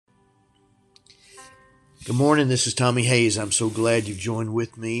Good morning. This is Tommy Hayes. I'm so glad you've joined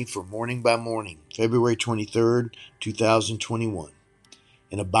with me for Morning by Morning, February 23rd, 2021.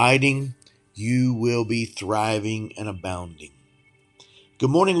 In abiding, you will be thriving and abounding.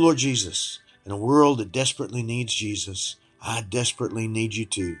 Good morning, Lord Jesus. In a world that desperately needs Jesus, I desperately need you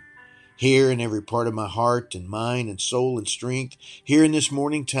too. Here in every part of my heart and mind and soul and strength, here in this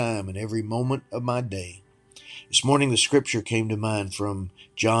morning time and every moment of my day. This morning the scripture came to mind from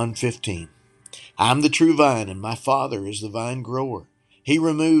John 15. I'm the true vine, and my Father is the vine grower. He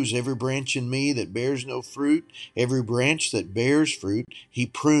removes every branch in me that bears no fruit. Every branch that bears fruit, he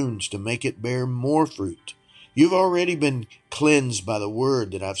prunes to make it bear more fruit. You've already been cleansed by the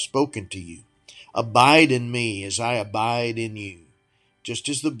word that I've spoken to you. Abide in me as I abide in you. Just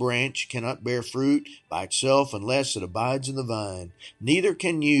as the branch cannot bear fruit by itself unless it abides in the vine, neither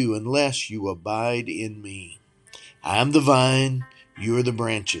can you unless you abide in me. I am the vine, you are the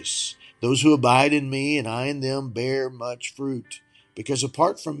branches. Those who abide in me and I in them bear much fruit, because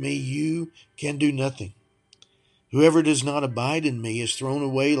apart from me you can do nothing. Whoever does not abide in me is thrown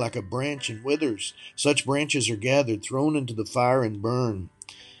away like a branch and withers. Such branches are gathered, thrown into the fire and burned.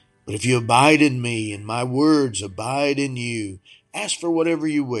 But if you abide in me and my words abide in you, ask for whatever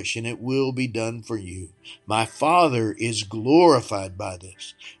you wish and it will be done for you. My Father is glorified by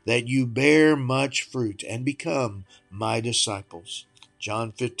this, that you bear much fruit and become my disciples.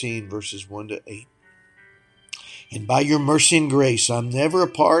 John 15 verses 1 to 8. And by your mercy and grace, I'm never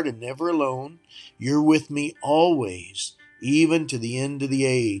apart and never alone. You're with me always, even to the end of the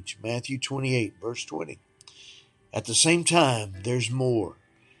age. Matthew 28 verse 20. At the same time, there's more.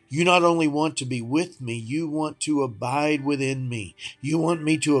 You not only want to be with me, you want to abide within me. You want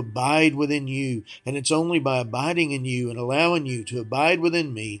me to abide within you. And it's only by abiding in you and allowing you to abide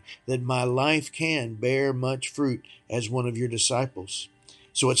within me that my life can bear much fruit as one of your disciples.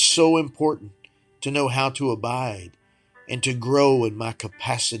 So it's so important to know how to abide and to grow in my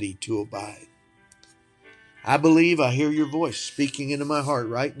capacity to abide. I believe I hear your voice speaking into my heart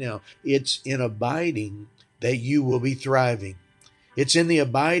right now. It's in abiding that you will be thriving. It's in the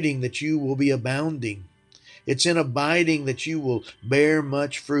abiding that you will be abounding. It's in abiding that you will bear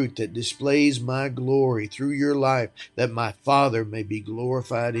much fruit that displays my glory through your life, that my Father may be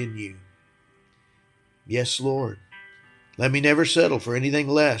glorified in you. Yes, Lord. Let me never settle for anything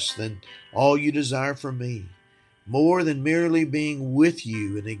less than all you desire from me. More than merely being with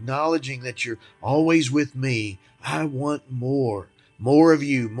you and acknowledging that you're always with me, I want more. More of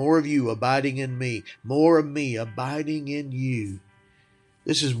you abiding in me, more of me abiding in you.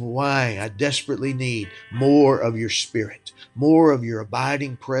 This is why I desperately need more of your spirit, more of your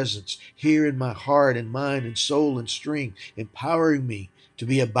abiding presence here in my heart and mind and soul and strength, empowering me to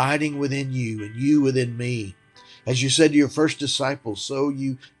be abiding within you and you within me. As you said to your first disciples, so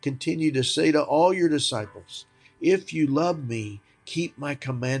you continue to say to all your disciples, if you love me, keep my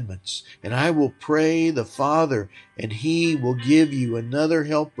commandments, and I will pray the Father, and he will give you another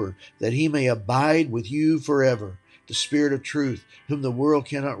helper, that he may abide with you forever, the Spirit of truth, whom the world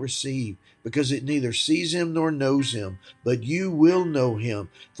cannot receive, because it neither sees him nor knows him. But you will know him,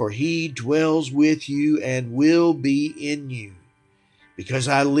 for he dwells with you and will be in you. Because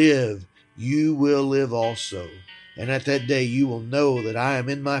I live, you will live also. And at that day you will know that I am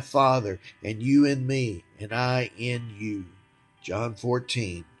in my Father, and you in me, and I in you. John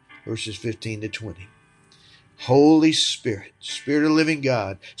 14, verses 15 to 20. Holy Spirit, Spirit of living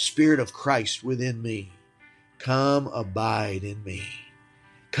God, Spirit of Christ within me, come abide in me.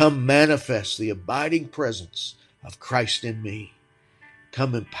 Come manifest the abiding presence of Christ in me.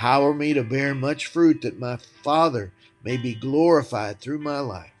 Come empower me to bear much fruit, that my Father may be glorified through my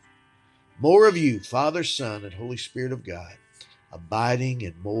life. More of you, Father, Son, and Holy Spirit of God, abiding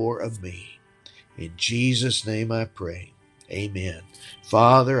in more of me. In Jesus' name I pray. Amen.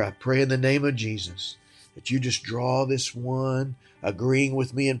 Father, I pray in the name of Jesus that you just draw this one agreeing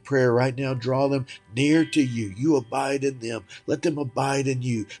with me in prayer right now. Draw them near to you. You abide in them. Let them abide in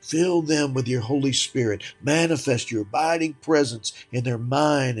you. Fill them with your Holy Spirit. Manifest your abiding presence in their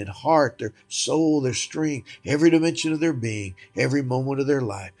mind and heart, their soul, their strength, every dimension of their being, every moment of their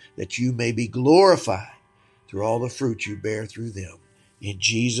life, that you may be glorified through all the fruit you bear through them. In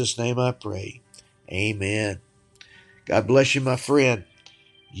Jesus' name I pray. Amen. God bless you, my friend.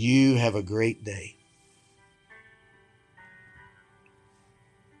 You have a great day.